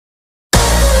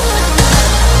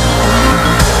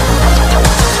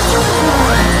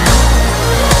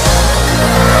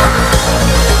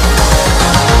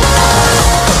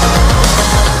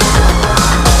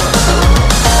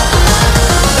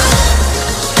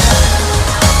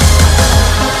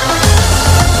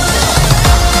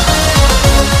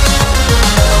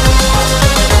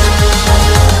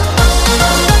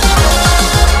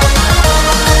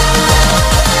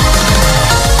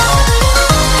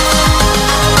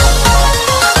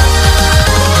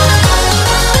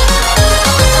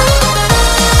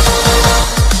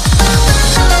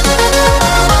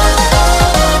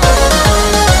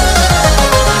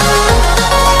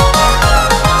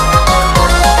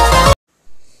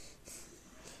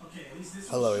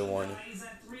Hello everyone,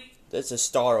 this is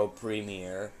Starro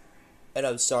Premier, and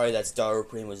I'm sorry that Starro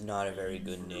Premier was not a very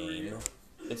good name.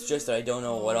 It's just that I don't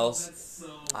know what else,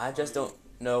 I just don't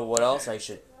know what else I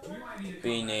should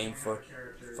be named for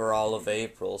all of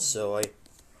April, so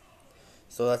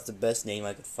that's the best name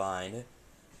I could find.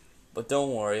 But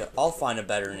don't worry, I'll find a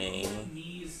better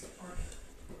name.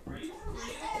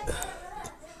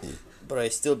 But I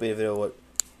still be a video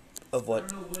of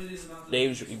what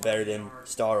names should be better than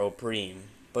Starro Preme.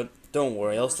 But don't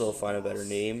worry, I'll still find a better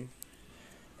name.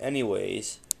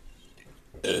 Anyways,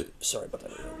 sorry about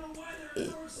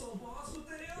that.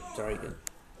 Sorry again.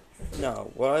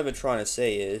 No, what I've been trying to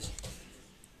say is,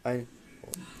 I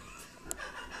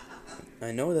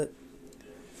know that.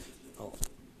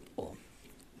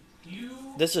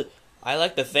 I'd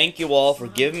like to thank you all for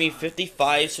giving me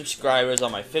 55 subscribers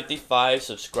on my 55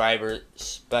 subscriber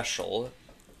special.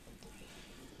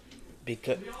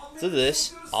 Because to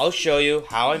this, I'll show you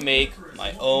how I make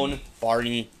my own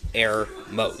Barney error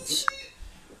modes.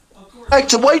 Back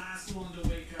to white.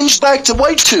 Back to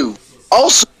white 2.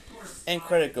 Also. And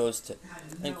credit goes to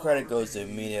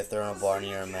Media Thermal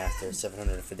Barney Error Master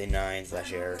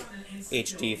 759/error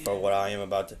HD for what I am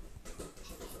about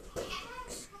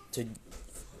to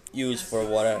use for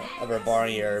whatever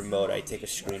Barney error mode I take a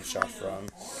screenshot from.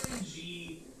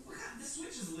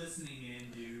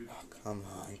 Oh,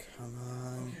 come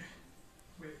on.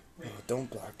 Oh, don't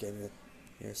block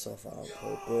yourself out on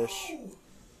purpose.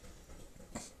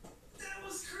 That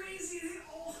was crazy. They hit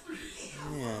all three.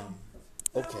 Yeah.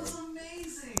 Okay. That was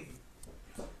amazing.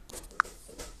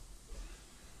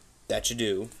 That you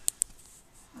do.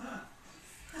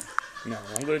 No,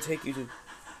 I'm gonna take you to.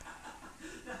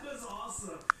 That was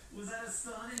awesome. Was that a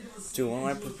stun into a To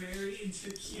one of my. berry into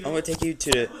Q? I'm gonna take you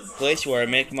to the place where I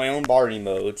make my own Barney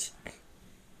modes.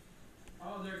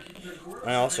 Oh, they're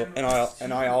I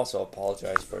also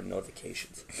apologize for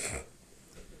notifications.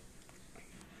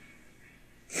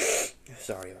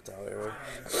 Sorry about that, whatever.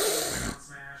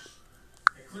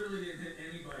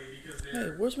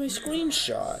 Hey, where's my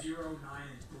screenshot? 0, 9,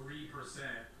 and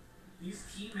 3%. These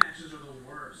team matches are the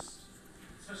worst.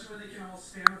 Especially when they can all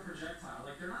spam a projectile.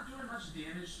 Like, they're not doing much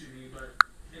damage to me, but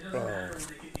it doesn't matter when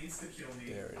they can insta-kill me.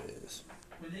 There it is.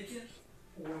 When they can,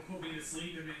 or put me to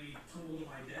sleep and make me tumble to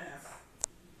my death.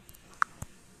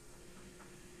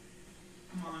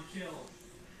 Come on, kill.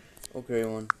 Okay,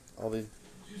 everyone. I'll be.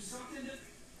 Do something to...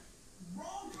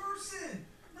 Wrong person!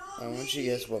 Not I want me! you to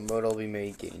guess what mode I'll be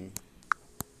making.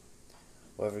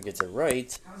 Whoever gets it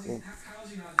right How's he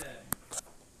not dead?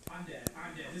 I'm dead.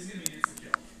 This is gonna be an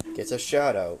insta-kill. gets a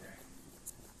shout out.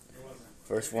 It wasn't.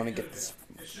 First one to get this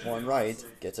one right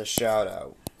gets a shout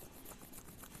out.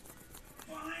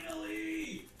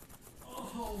 Finally!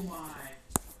 Oh my.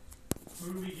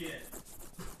 Who do we get?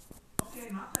 Okay,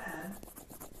 not bad.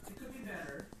 It could be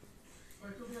better. But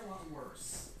it could be a lot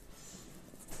worse.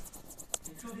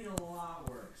 It could be a lot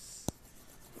worse.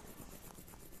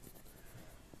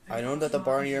 I know that the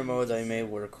Barney error modes I made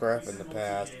were crap in the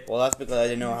past. Well, that's because I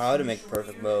didn't know how to make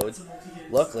perfect modes.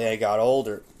 Luckily, I got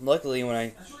older. Luckily, when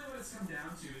That's really what it's come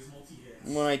down to is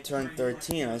multi-hits. I turned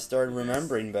 13, I started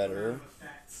remembering better.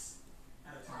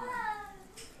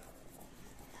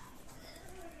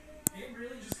 It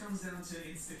really just comes down to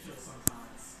insta-kill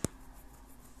sometimes.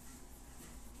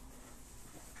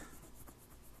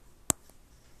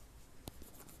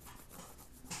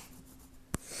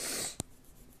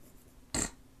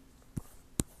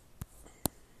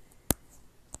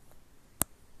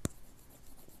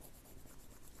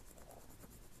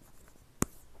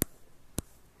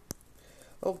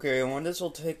 Okay, well, this will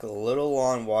take a little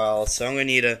long while, so I'm gonna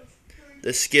need to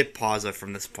skip pause it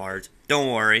from this part.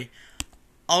 Don't worry,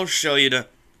 I'll re-show it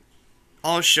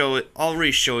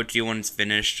to you when it's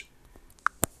finished.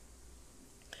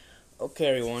 Okay,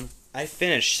 everyone, I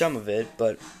finished some of it,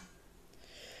 but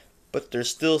there's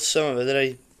still some of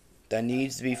it that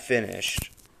needs to be finished.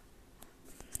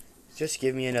 Just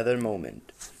give me another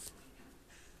moment.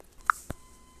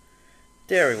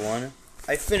 There, everyone,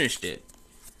 I finished it.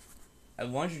 I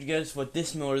want you to guess what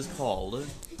this mode is called.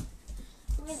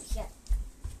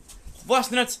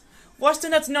 What's nuts?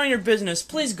 None of your business.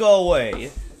 Please go away.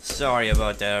 Sorry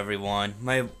about that, everyone.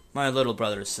 My little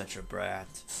brother is such a brat.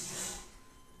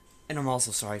 And I'm also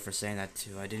sorry for saying that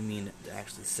too. I didn't mean to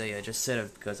actually say it. I just said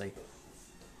it because I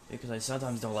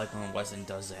sometimes don't like when Weston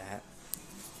does that.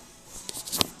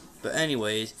 But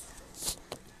anyways,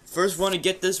 first one to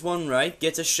get this one right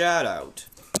gets a shout out.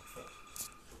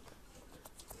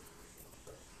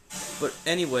 But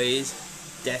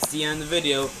anyways, that's the end of the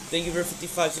video. Thank you for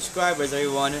 55 subscribers,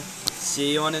 everyone.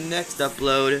 See you on the next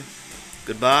upload.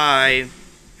 Goodbye.